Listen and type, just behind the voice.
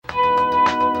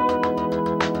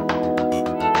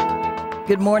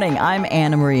Good morning. I'm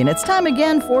Anna Marie, and it's time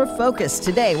again for Focus.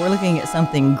 Today, we're looking at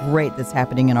something great that's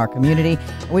happening in our community.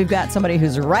 We've got somebody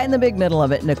who's right in the big middle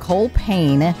of it, Nicole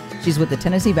Payne. She's with the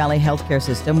Tennessee Valley Healthcare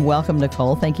System. Welcome,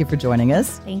 Nicole. Thank you for joining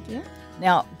us. Thank you.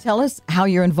 Now, tell us how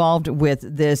you're involved with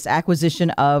this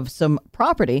acquisition of some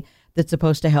property that's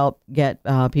supposed to help get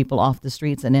people off the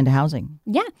streets and into housing.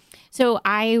 Yeah. So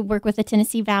I work with the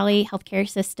Tennessee Valley Healthcare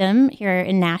System here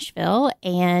in Nashville,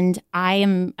 and I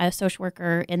am a social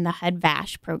worker in the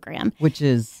HUD-VASH program. Which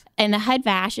is? And the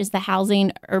HUD-VASH is the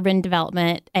Housing Urban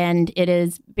Development, and it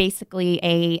is basically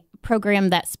a program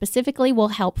that specifically will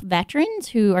help veterans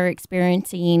who are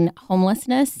experiencing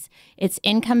homelessness. It's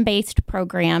income-based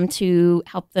program to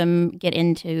help them get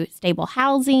into stable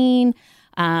housing,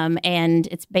 and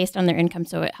it's based on their income,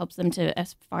 so it helps them to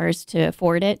as far as to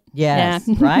afford it. Yes,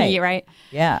 yeah. right. You're right.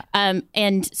 Yeah.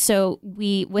 And so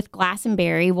we, with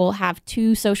Glastonbury, we'll have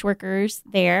 2 social workers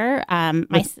there.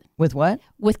 With what?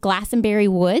 With Glastonbury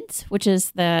Woods, which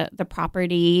is the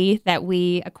property that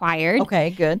we acquired.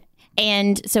 Okay, good.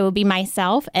 And so it'll be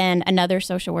myself and another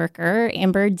social worker,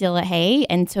 Amber Dillahay.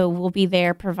 And so we'll be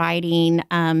there providing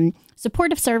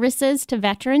supportive services to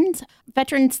veterans.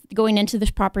 Veterans going into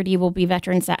this property will be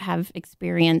veterans that have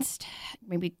experienced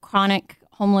maybe chronic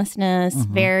homelessness,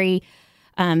 very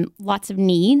lots of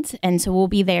needs. And so we'll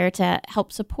be there to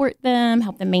help support them,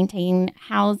 help them maintain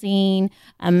housing,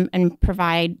 and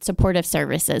provide supportive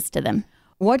services to them.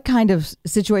 What kind of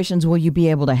situations will you be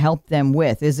able to help them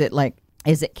with? Is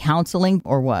it counseling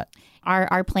or what?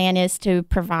 Our plan is to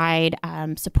provide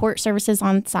support services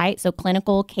on site, so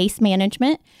clinical case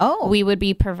management. Oh. We would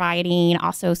be providing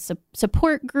also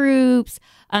support groups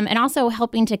and also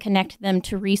helping to connect them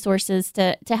to resources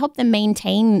to help them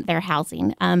maintain their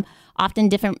housing. Often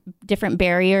different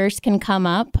barriers can come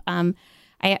up.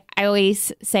 I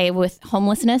always say with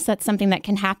homelessness, that's something that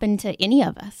can happen to any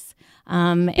of us.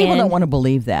 People don't want to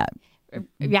believe that.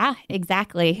 Yeah,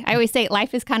 exactly. I always say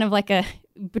life is kind of like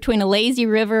between a lazy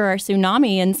river or a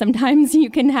tsunami, and sometimes you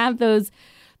can have those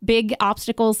big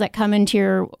obstacles that come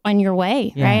on your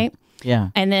way, right? Yeah.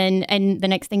 And the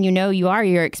next thing you know,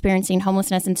 you're experiencing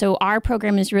homelessness. And so our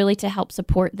program is really to help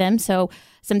support them. So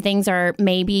some things are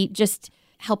maybe just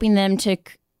helping them to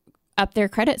up their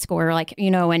credit score, like,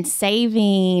 and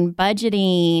saving,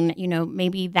 budgeting,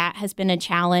 maybe that has been a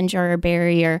challenge or a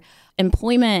barrier.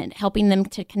 Employment, helping them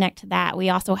to connect to that. We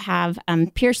also have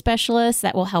peer specialists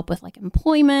that will help with like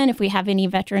employment if we have any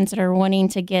veterans that are wanting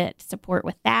to get support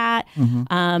with that.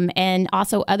 And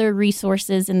also other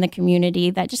resources in the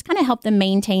community that just kind of help them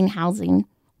maintain housing.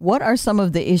 What are some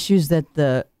of the issues that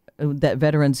that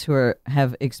veterans who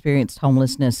have experienced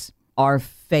homelessness are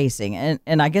facing?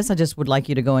 And I guess I just would like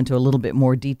you to go into a little bit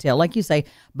more detail. Like you say,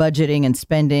 budgeting and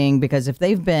spending, because if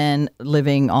they've been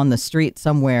living on the street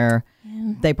somewhere,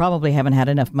 they probably haven't had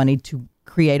enough money to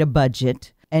create a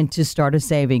budget and to start a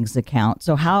savings account.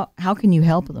 So how can you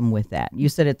help them with that? You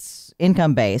said it's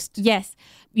income based. Yes.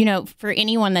 For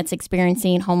anyone that's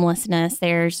experiencing homelessness,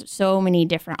 there's so many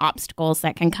different obstacles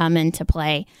that can come into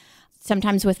play.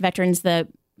 Sometimes with veterans, the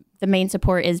main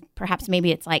support is perhaps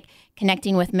maybe it's like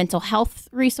connecting with mental health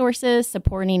resources,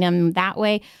 supporting them that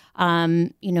way.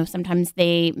 Sometimes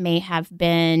they may have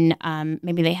been,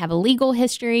 maybe they have a legal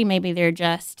history, maybe they're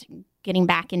just getting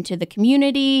back into the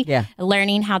community,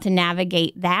 learning how to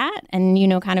navigate that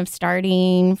and, kind of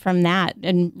starting from that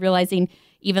and realizing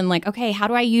even like, okay, how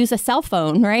do I use a cell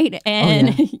phone, right?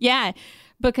 And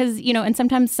because, and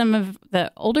sometimes some of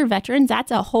the older veterans,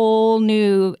 that's a whole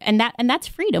new, and that's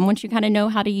freedom once you kind of know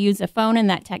how to use a phone and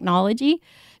that technology.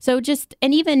 So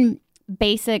and even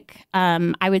basic,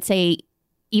 I would say,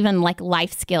 even like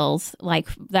life skills, like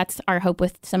that's our hope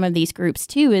with some of these groups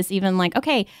too, is even like,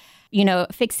 okay,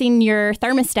 fixing your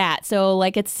thermostat. So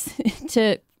like it's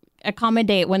to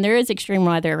accommodate when there is extreme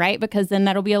weather, right? Because then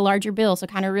that'll be a larger bill. So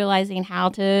kind of realizing how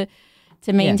to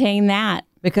maintain that.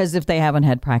 Because if they haven't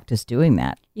had practice doing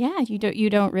that. Yeah, you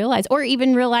don't realize. Or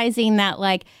even realizing that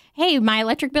like, hey, my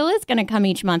electric bill is going to come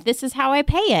each month. This is how I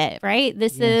pay it, right?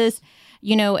 This is,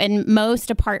 in most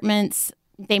apartments,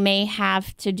 they may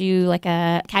have to do like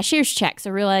a cashier's check.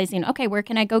 So realizing, okay, where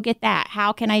can I go get that?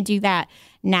 How can I do that?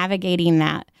 Navigating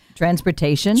that.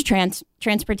 Transportation?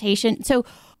 Transportation. So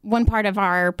one part of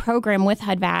our program with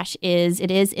HUD-VASH is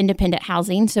independent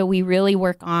housing. So we really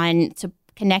work on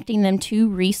connecting them to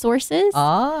resources.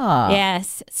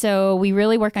 Yes. So we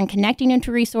really work on connecting them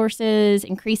to resources,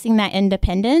 increasing that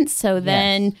independence. So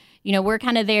then, we're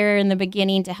kind of there in the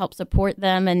beginning to help support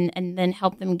them and then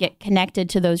help them get connected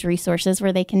to those resources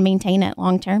where they can maintain it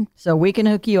long term. So we can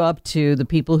hook you up to the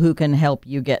people who can help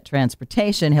you get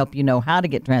transportation, help you know how to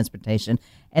get transportation,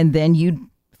 and then you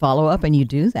follow up and you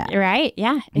do that. Right.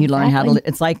 Yeah. You learn how exactly. to,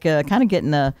 it's like kind of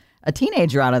getting a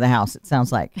teenager out of the house, it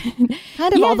sounds like.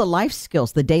 Kind of all the life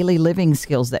skills, the daily living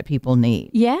skills that people need.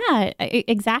 Yeah,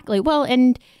 exactly. Well,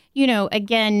 and,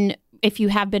 again, if you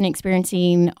have been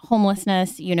experiencing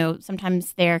homelessness,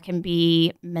 sometimes there can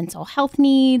be mental health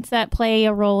needs that play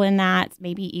a role in that.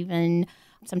 Maybe even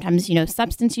sometimes,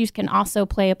 substance use can also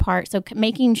play a part. So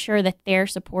making sure that they're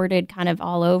supported kind of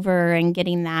all over and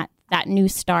getting that new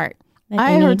start.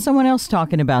 I heard someone else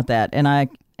talking about that, and I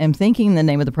am thinking the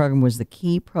name of the program was the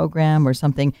Key Program or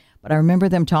something, but I remember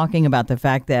them talking about the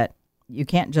fact that you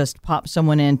can't just pop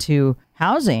someone into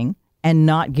housing and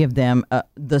not give them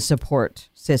the support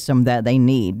system that they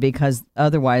need, because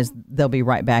otherwise they'll be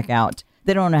right back out.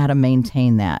 They don't know how to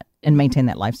maintain that and maintain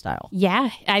that lifestyle.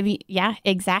 Yeah, yeah,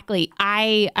 exactly.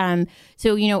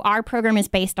 So, our program is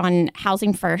based on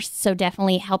housing first. So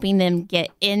definitely helping them get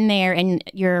in there. And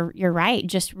you're right,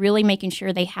 just really making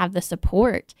sure they have the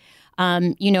support.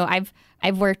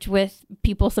 I've worked with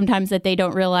people sometimes that they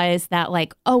don't realize that,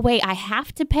 like, oh, wait, I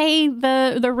have to pay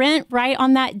the rent right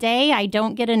on that day. I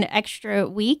don't get an extra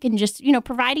week, and just,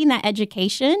 providing that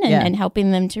education and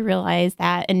helping them to realize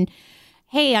that. And,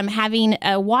 hey, I'm having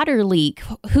a water leak.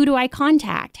 Who do I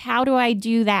contact? How do I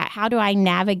do that? How do I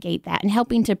navigate that? And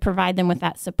helping to provide them with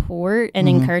that support and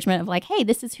encouragement of like, hey,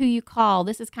 this is who you call.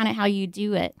 This is kind of how you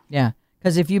do it. Yeah,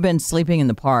 because if you've been sleeping in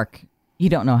the park, you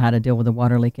don't know how to deal with a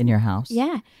water leak in your house.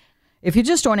 Yeah. If you're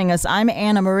just joining us, I'm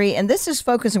Anna Marie, and this is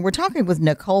Focus, and we're talking with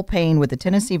Nicole Payne with the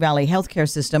Tennessee Valley Healthcare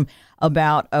System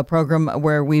about a program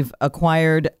where we've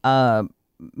acquired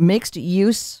mixed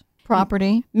use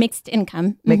property. Mixed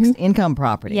income. Mixed income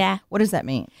property. Yeah. What does that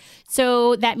mean?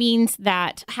 So that means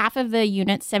that half of the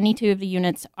units, 72 of the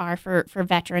units, are for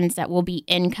veterans that will be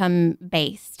income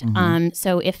based.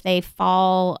 So if they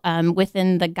fall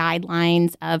within the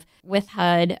guidelines of with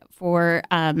HUD for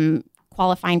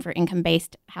qualifying for income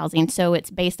based housing, so it's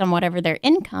based on whatever their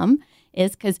income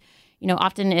is, because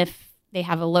often if they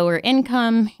have a lower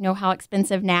income, how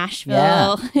expensive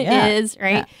Nashville is,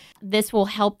 right? Yeah. This will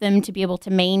help them to be able to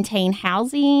maintain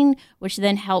housing, which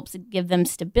then helps give them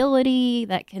stability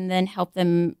that can then help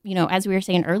them, as we were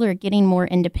saying earlier, getting more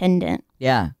independent.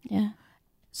 Yeah. Yeah.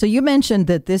 So you mentioned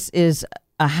that this is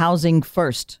a housing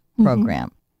first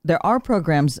program. There are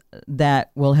programs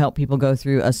that will help people go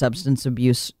through a substance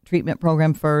abuse treatment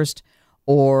program first,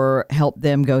 or help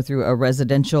them go through a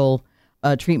residential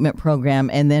treatment program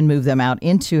and then move them out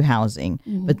into housing.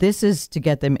 But this is to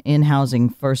get them in housing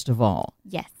first of all.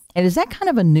 Yes. And is that kind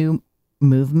of a new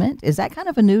movement? Is that kind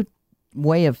of a new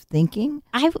way of thinking?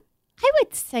 I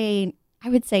would say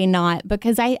not,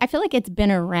 because I feel like it's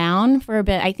been around for a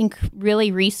bit. I think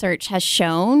really research has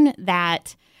shown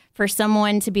that for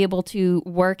someone to be able to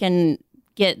work and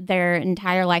get their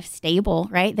entire life stable,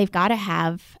 right, they've got to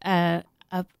have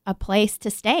a place to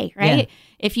stay, right? Yeah.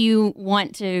 If you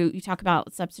want to, you talk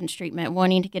about substance treatment,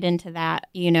 wanting to get into that,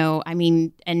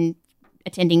 and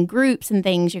attending groups and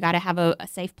things, you got to have a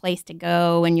safe place to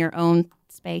go and your own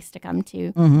space to come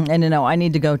to. And I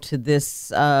need to go to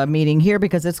this meeting here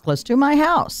because it's close to my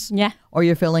house. Yeah. Or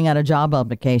you're filling out a job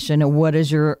application. What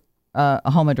is your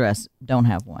home address? Don't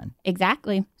have one.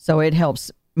 Exactly. So it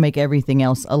helps make everything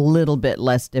else a little bit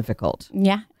less difficult.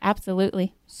 Yeah,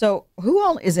 absolutely. So who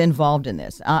all is involved in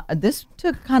this? This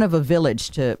took kind of a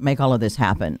village to make all of this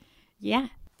happen. Yeah.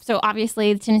 So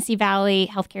obviously the Tennessee Valley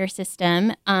Healthcare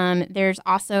System. There's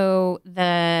also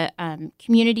the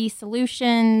Community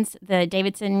Solutions, the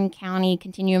Davidson County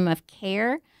Continuum of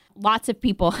Care. Lots of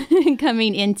people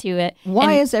coming into it.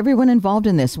 Why is everyone involved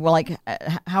in this? Well,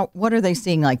 what are they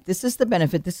seeing? Like, this is the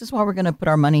benefit. This is why we're going to put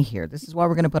our money here. This is why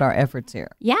we're going to put our efforts here.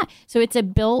 Yeah. So it's a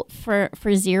built for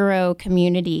zero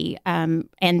community. And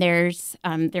they're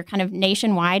kind of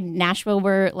nationwide. Nashville,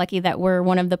 we're lucky that we're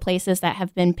one of the places that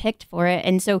have been picked for it.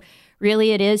 And so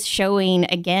really it is showing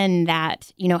again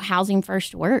that, housing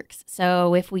first works.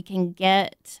 So if we can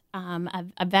get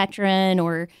a veteran,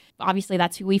 or obviously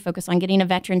that's who we focus on, getting a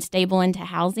veteran stable into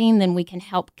housing, then we can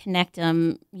help connect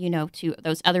them, to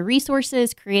those other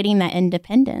resources, creating that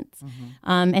independence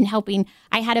and helping.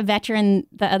 I had a veteran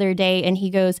the other day and he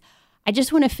goes, I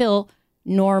just want to feel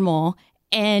normal.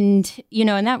 And,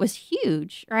 and that was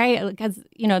huge, right? Because,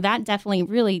 that definitely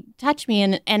really touched me.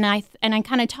 And I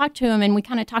kind of talked to him and we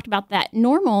kind of talked about that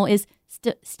normal is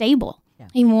stable. Yeah.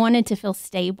 He wanted to feel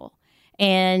stable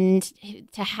and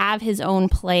to have his own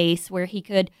place where he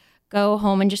could go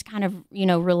home and just kind of,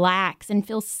 relax and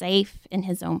feel safe in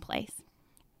his own place.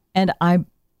 And I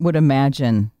would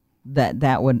imagine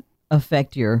that would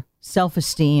affect your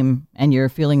self-esteem and your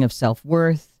feeling of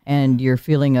self-worth and your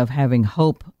feeling of having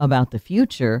hope about the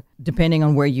future, depending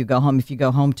on where you go home. If you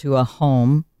go home to a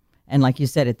home, and like you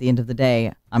said, at the end of the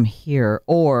day, I'm here,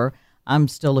 or I'm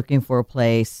still looking for a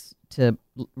place to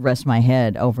rest my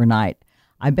head overnight.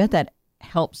 I bet that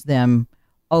helps them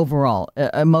overall,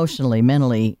 emotionally,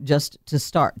 mentally, just to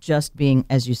start, just being,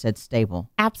 as you said, stable.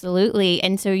 Absolutely.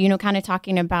 And so, kind of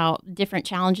talking about different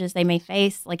challenges they may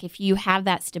face, like if you have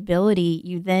that stability,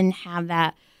 you then have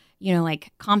that,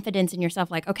 like confidence in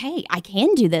yourself, like, okay, I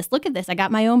can do this. Look at this. I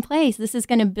got my own place. This is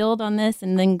going to build on this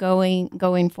and then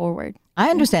going forward.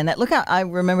 I understand that. Look how I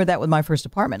remember that with my first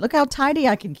apartment. Look how tidy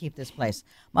I can keep this place.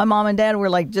 My mom and dad were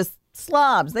like just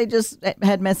slobs. They just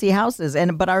had messy houses.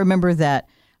 But I remember that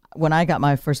when I got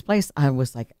my first place, I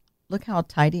was like, look how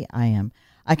tidy I am.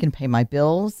 I can pay my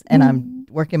bills and I'm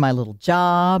working my little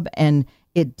job. And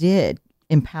it did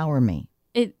empower me.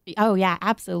 Oh yeah,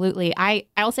 absolutely.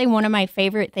 I'll say one of my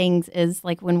favorite things is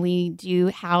like when we do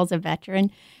house a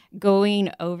veteran,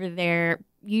 going over there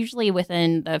usually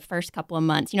within the first couple of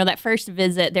months. That first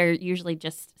visit, they're usually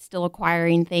just still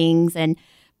acquiring things,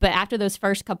 but after those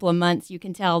first couple of months, you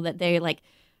can tell that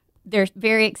they're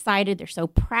very excited. They're so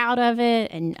proud of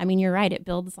it, and I mean, you're right. It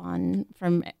builds on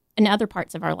from in other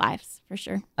parts of our lives for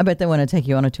sure. I bet they want to take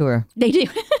you on a tour. They do.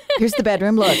 Here's the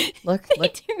bedroom. Look.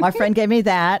 My friend gave me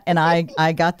that, and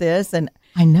I got this, and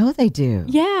I know they do.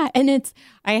 Yeah, and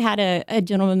I had a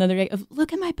gentleman the other day of,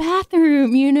 look at my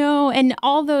bathroom, and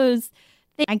all those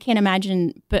things. I can't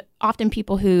imagine, but often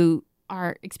people who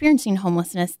are experiencing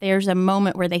homelessness, there's a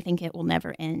moment where they think it will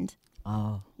never end.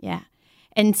 Oh. Yeah.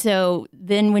 And so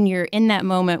then when you're in that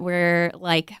moment where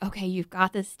like, okay, you've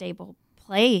got this stable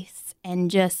place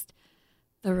and just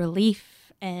the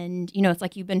relief. And, it's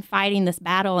like you've been fighting this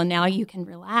battle and now you can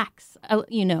relax,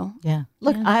 Yeah.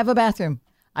 Look, I have a bathroom.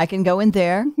 I can go in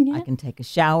there. Yeah. I can take a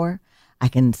shower. I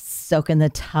can soak in the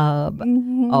tub.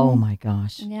 Mm-hmm. Oh, my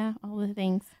gosh. Yeah, all the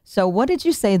things. So what did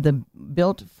you say, the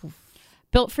Built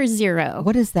for Zero?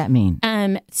 What does that mean?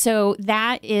 So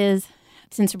that is,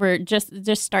 since we're just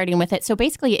starting with it, so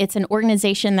basically it's an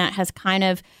organization that has kind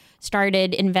of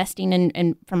started investing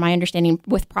in, from my understanding,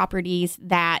 with properties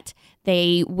that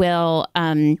they will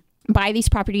buy these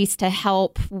properties to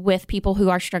help with people who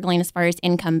are struggling as far as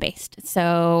income based.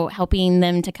 So helping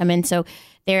them to come in. So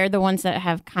they're the ones that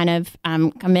have kind of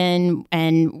come in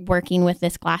and working with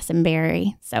this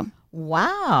Glastonbury. So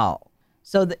wow.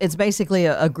 So it's basically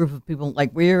a group of people,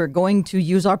 like, we're going to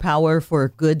use our power for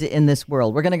good in this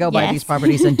world. We're going to go buy these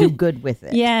properties and do good with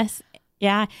it. Yes.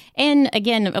 Yeah. And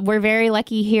again, we're very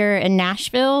lucky here in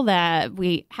Nashville that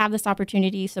we have this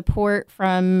opportunity, support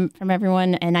from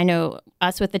everyone. And I know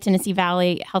us with the Tennessee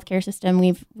Valley healthcare system,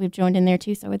 we've joined in there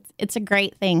too. So it's a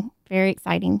great thing. Very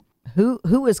exciting.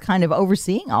 Who is kind of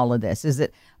overseeing all of this? Is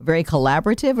it very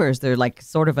collaborative, or is there like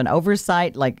sort of an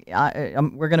oversight? Like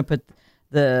we're going to put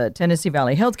the Tennessee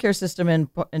Valley healthcare system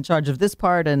in charge of this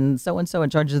part, and so in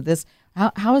charge of this.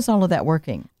 How is all of that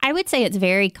working? I would say it's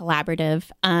very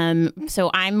collaborative. So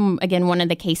I'm, again, one of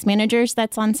the case managers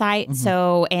that's on site. Mm-hmm.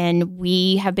 So, and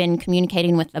we have been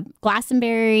communicating with the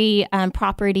Glastonbury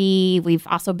property. We've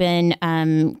also been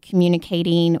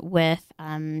communicating with,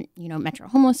 Metro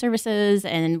Homeless Services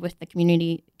and with the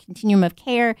Community Continuum of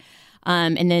Care.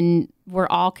 And then we're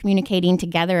all communicating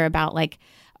together about like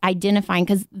identifying,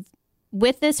 because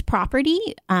with this property,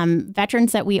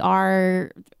 veterans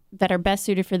that are best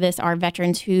suited for this are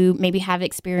veterans who maybe have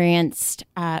experienced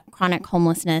chronic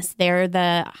homelessness. They're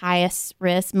the highest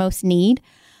risk, most need.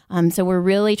 So we're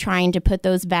really trying to put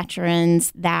those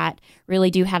veterans that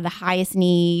really do have the highest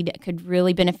need, could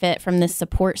really benefit from the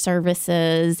support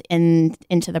services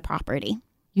into the property.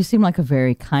 You seem like a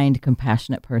very kind,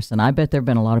 compassionate person. I bet there have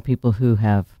been a lot of people who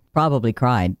have probably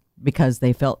cried because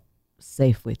they felt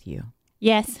safe with you.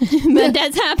 Yes, that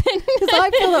does happen. Because I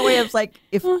feel that way. It's like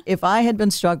if I had been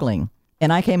struggling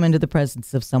and I came into the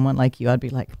presence of someone like you, I'd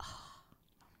be like,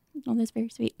 oh, that's very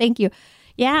sweet. Thank you.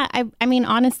 Yeah, I mean,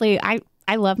 honestly, I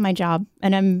love my job,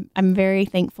 and I'm very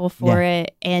thankful for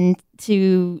it. And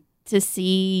to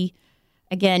see,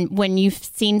 again, when you've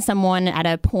seen someone at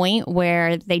a point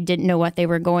where they didn't know what they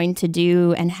were going to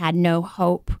do and had no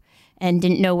hope and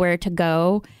didn't know where to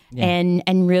go,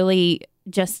 and really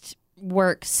just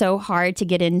work so hard to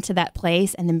get into that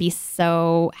place and then be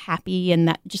so happy, and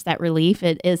that relief,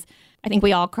 it is. I think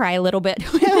we all cry a little bit.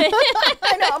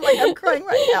 I know, I'm crying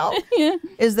right now. Yeah.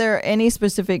 Is there any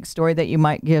specific story that you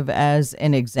might give as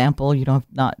an example? You don't have,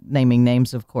 not naming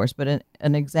names, of course, but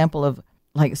an example of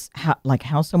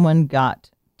how someone got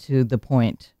to the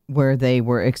point where they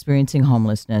were experiencing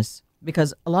homelessness?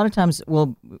 Because a lot of times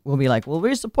we'll be like, well,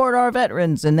 we support our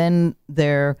veterans, and then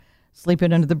they're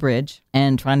sleeping under the bridge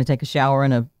and trying to take a shower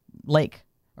in a lake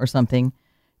or something,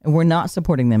 and we're not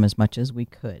supporting them as much as we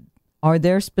could.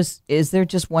 Is there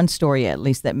just one story at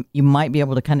least that you might be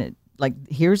able to kind of like,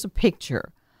 here's a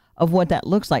picture of what that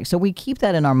looks like, so we keep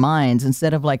that in our minds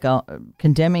instead of like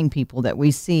condemning people that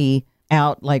we see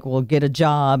out, like, well, get a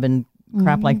job and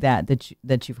crap like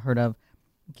that you've heard of.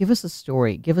 Give us a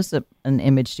story. Give us an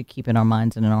image to keep in our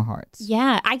minds and in our hearts.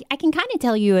 Yeah, I can kind of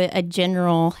tell you a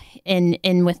general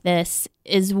in with this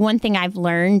is one thing I've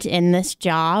learned in this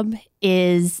job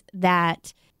is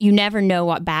that you never know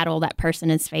what battle that person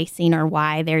is facing or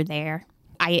why they're there.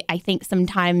 I think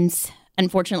sometimes,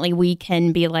 unfortunately, we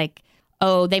can be like,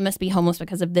 oh, they must be homeless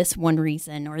because of this one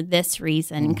reason or this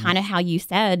reason. Mm-hmm. Kind of how you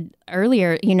said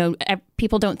earlier,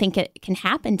 people don't think it can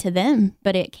happen to them,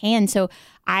 but it can. So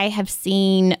I have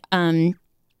seen,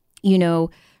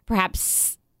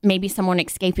 perhaps maybe someone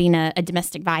escaping a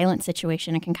domestic violence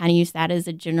situation. I can kind of use that as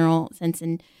a general sense.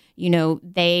 And,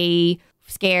 they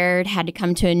scared, had to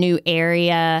come to a new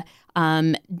area.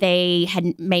 They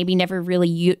had maybe never really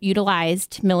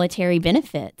utilized military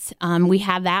benefits. We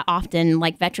have that often,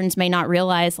 like veterans may not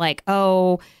realize like,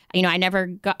 oh, I never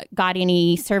got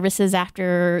any services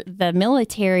after the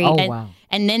military. Oh, wow.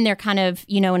 And then they're kind of,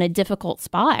 in a difficult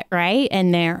spot, right?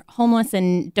 And they're homeless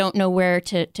and don't know where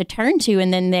to turn to.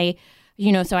 And then they,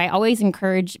 so I always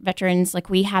encourage veterans, like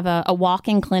we have a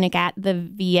walk-in clinic at the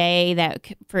VA that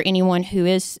for anyone who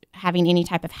is having any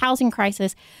type of housing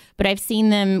crisis. But I've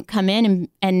seen them come in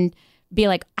and be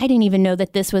like, I didn't even know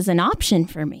that this was an option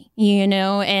for me,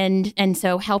 and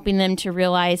so helping them to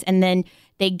realize, and then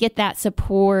they get that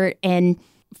support, and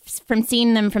from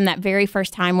seeing them from that very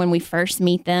first time when we first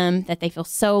meet them, that they feel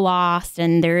so lost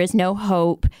and there is no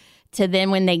hope, to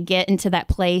then when they get into that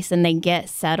place and they get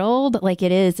settled, like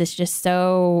it's just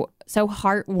so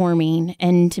heartwarming,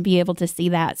 and to be able to see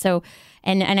that. So,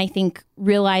 and I think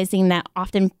realizing that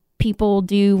often people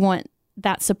do want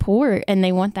that support and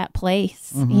they want that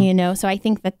place, so I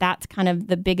think that that's kind of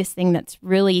the biggest thing that's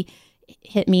really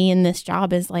hit me in this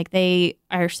job is like they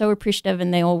are so appreciative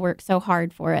and they all work so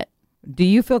hard for it. Do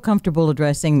you feel comfortable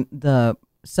addressing the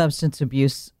substance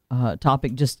abuse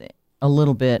topic just a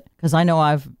little bit? Because I know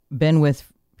I've been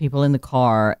with people in the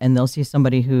car and they'll see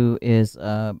somebody who is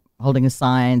holding a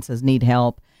sign, says need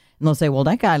help. And they'll say, well,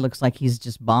 that guy looks like he's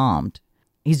just bombed.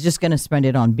 He's just going to spend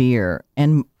it on beer.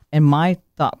 And my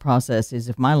thought process is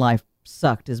if my life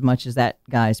sucked as much as that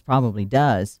guy's probably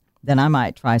does, then I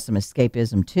might try some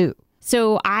escapism too.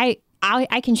 So I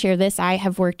can share this. I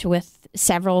have worked with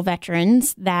several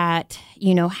veterans that,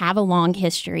 have a long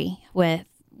history with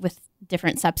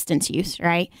different substance use,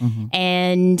 right? Mm-hmm.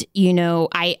 And,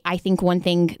 I think one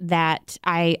thing that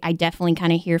I definitely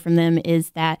kind of hear from them is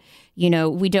that,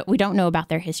 we don't know about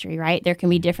their history, right? There can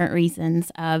be different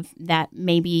reasons of that,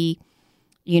 maybe,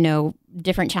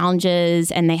 different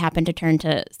challenges, and they happen to turn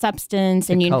to substance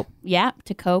to cope.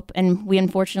 To cope. And we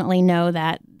unfortunately know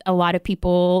that a lot of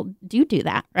people do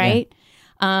that, right?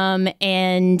 Yeah.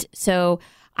 And so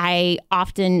with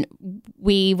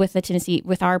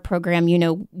our program,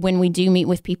 when we do meet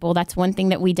with people, that's one thing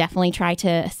that we definitely try to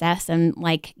assess, and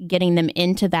like getting them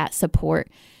into that support.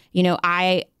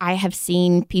 I have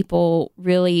seen people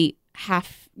really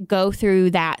go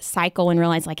through that cycle and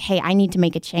realize like, hey, I need to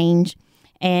make a change,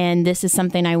 and this is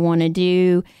something I want to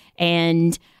do.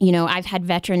 And, I've had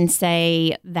veterans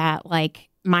say that like,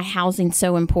 my housing's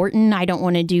so important, I don't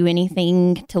want to do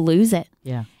anything to lose it.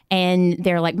 Yeah. And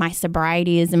they're like, my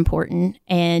sobriety is important.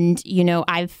 And,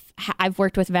 I've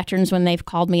worked with veterans when they've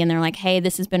called me and they're like, hey,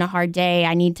 this has been a hard day,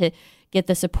 I need to get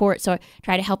the support. So I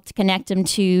try to help to connect them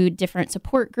to different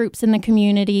support groups in the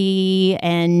community.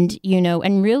 And,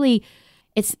 and really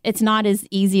it's not as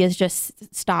easy as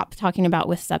just stop talking about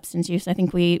with substance use. I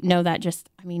think we know that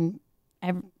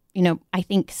I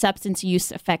think substance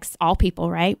use affects all people,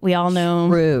 right? We all know.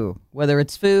 True. Whether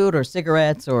it's food or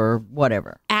cigarettes or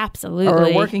whatever.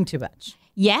 Absolutely. Or working too much.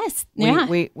 Yes. Yeah.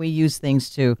 We use things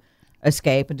to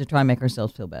escape and to try and make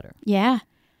ourselves feel better. Yeah.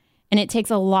 And it takes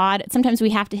a lot. Sometimes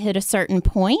we have to hit a certain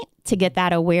point to get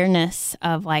that awareness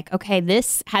of like, okay,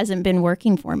 this hasn't been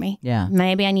working for me. Yeah.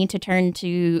 Maybe I need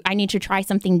to try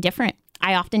something different.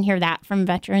 I often hear that from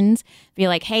veterans, be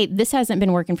like, hey, this hasn't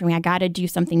been working for me. I got to do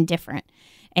something different.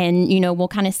 And, we'll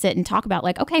kind of sit and talk about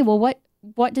like, okay, well,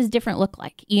 what does different look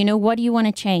like? What do you want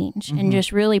to change? Mm-hmm. And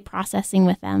just really processing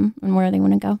with them and where they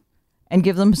want to go. And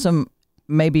give them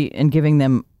giving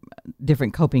them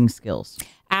different coping skills.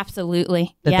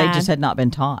 Absolutely. That they just had not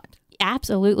been taught.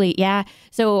 Absolutely. Yeah.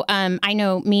 So I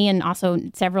know me and also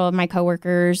several of my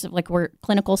coworkers, like we're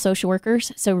clinical social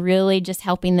workers. So really just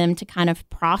helping them to kind of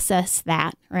process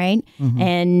that. Right. Mm-hmm.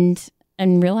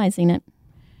 and realizing it.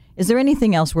 Is there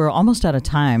anything else? We're almost out of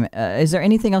time. Is there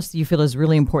anything else that you feel is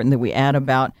really important that we add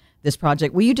about this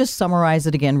project? Will you just summarize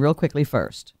it again real quickly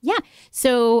first? Yeah.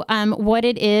 So what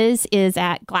it is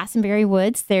at Glastonbury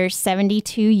Woods, there's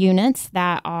 72 units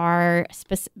that are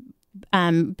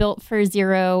Built for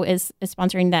Zero is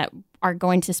sponsoring that are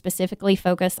going to specifically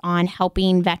focus on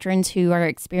helping veterans who are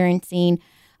experiencing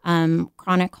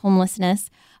chronic homelessness.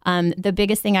 The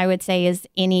biggest thing I would say is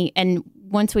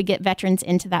once we get veterans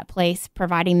into that place,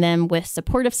 providing them with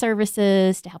supportive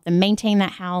services to help them maintain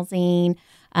that housing.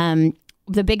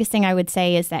 The biggest thing I would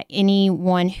say is that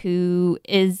anyone who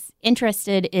is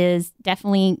interested is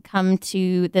definitely come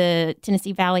to the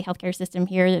Tennessee Valley Healthcare System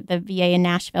here, the VA in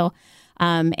Nashville,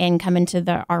 and come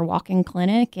into our walk-in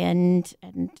clinic and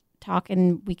talk,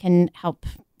 and we can help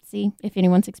see if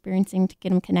anyone's experiencing to get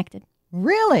them connected.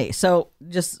 Really? So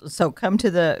come to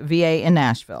the VA in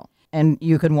Nashville, and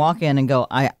you can walk in and go,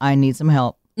 I need some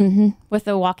help. Mm-hmm. With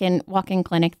a walk-in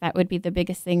clinic, that would be the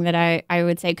biggest thing that I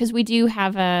would say, because we do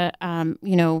have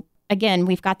again,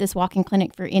 we've got this walk-in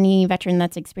clinic for any veteran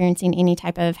that's experiencing any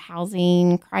type of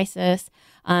housing crisis.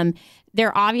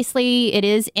 There obviously it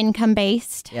is income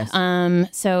based. Yes.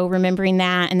 So remembering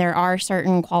that, and there are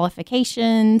certain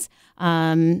qualifications.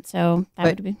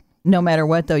 Would be. No matter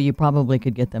what, though, you probably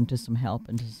could get them to some help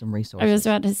and to some resources. I was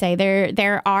about to say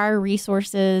there are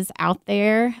resources out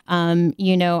there.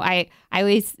 I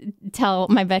always tell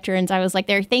my veterans, I was like,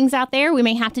 there are things out there. We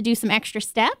may have to do some extra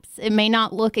steps. It may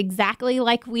not look exactly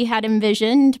like we had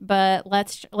envisioned, but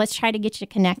let's try to get you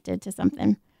connected to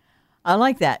something. I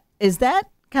like that. Is that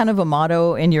kind of a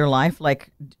motto in your life? Like,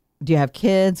 do you have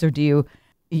kids, or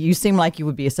you seem like you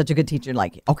would be such a good teacher?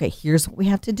 Like, okay, here's what we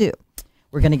have to do.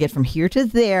 We're going to get from here to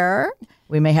there.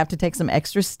 We may have to take some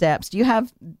extra steps.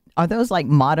 Are those like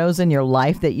mottos in your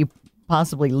life that you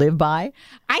possibly live by?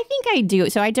 I think I do.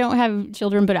 So I don't have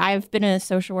children, but I've been a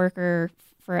social worker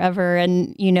forever.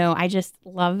 And, I just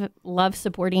love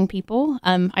supporting people.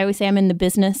 I always say I'm in the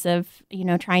business of,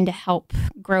 trying to help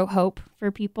grow hope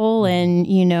for people. And,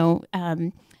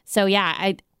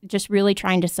 I just really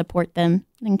trying to support them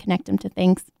and connect them to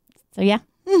things. So, yeah.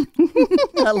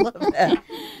 I love that.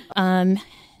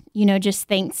 Just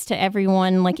thanks to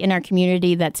everyone like in our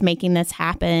community that's making this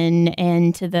happen,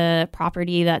 and to the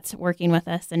property that's working with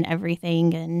us and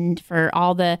everything, and for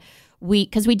all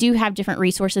because we do have different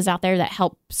resources out there that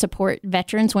help support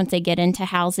veterans once they get into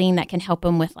housing, that can help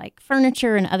them with like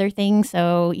furniture and other things.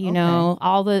 So,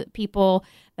 all the people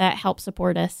that help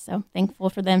support us. So thankful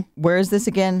for them. Where is this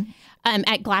again?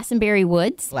 At Glastonbury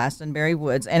Woods. Glastonbury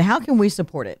Woods. And how can we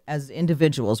support it as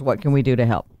individuals? What can we do to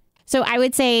help? So I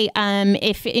would say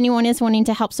if anyone is wanting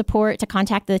to help support, to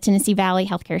contact the Tennessee Valley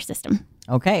Healthcare System.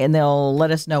 Okay. And they'll let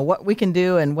us know what we can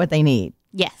do and what they need.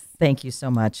 Yes. Thank you so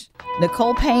much.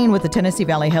 Nicole Payne with the Tennessee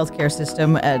Valley Healthcare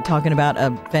System, talking about a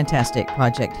fantastic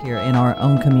project here in our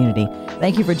own community.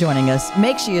 Thank you for joining us.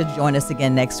 Make sure you join us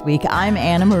again next week. I'm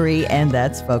Anna Marie, and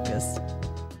that's Focus.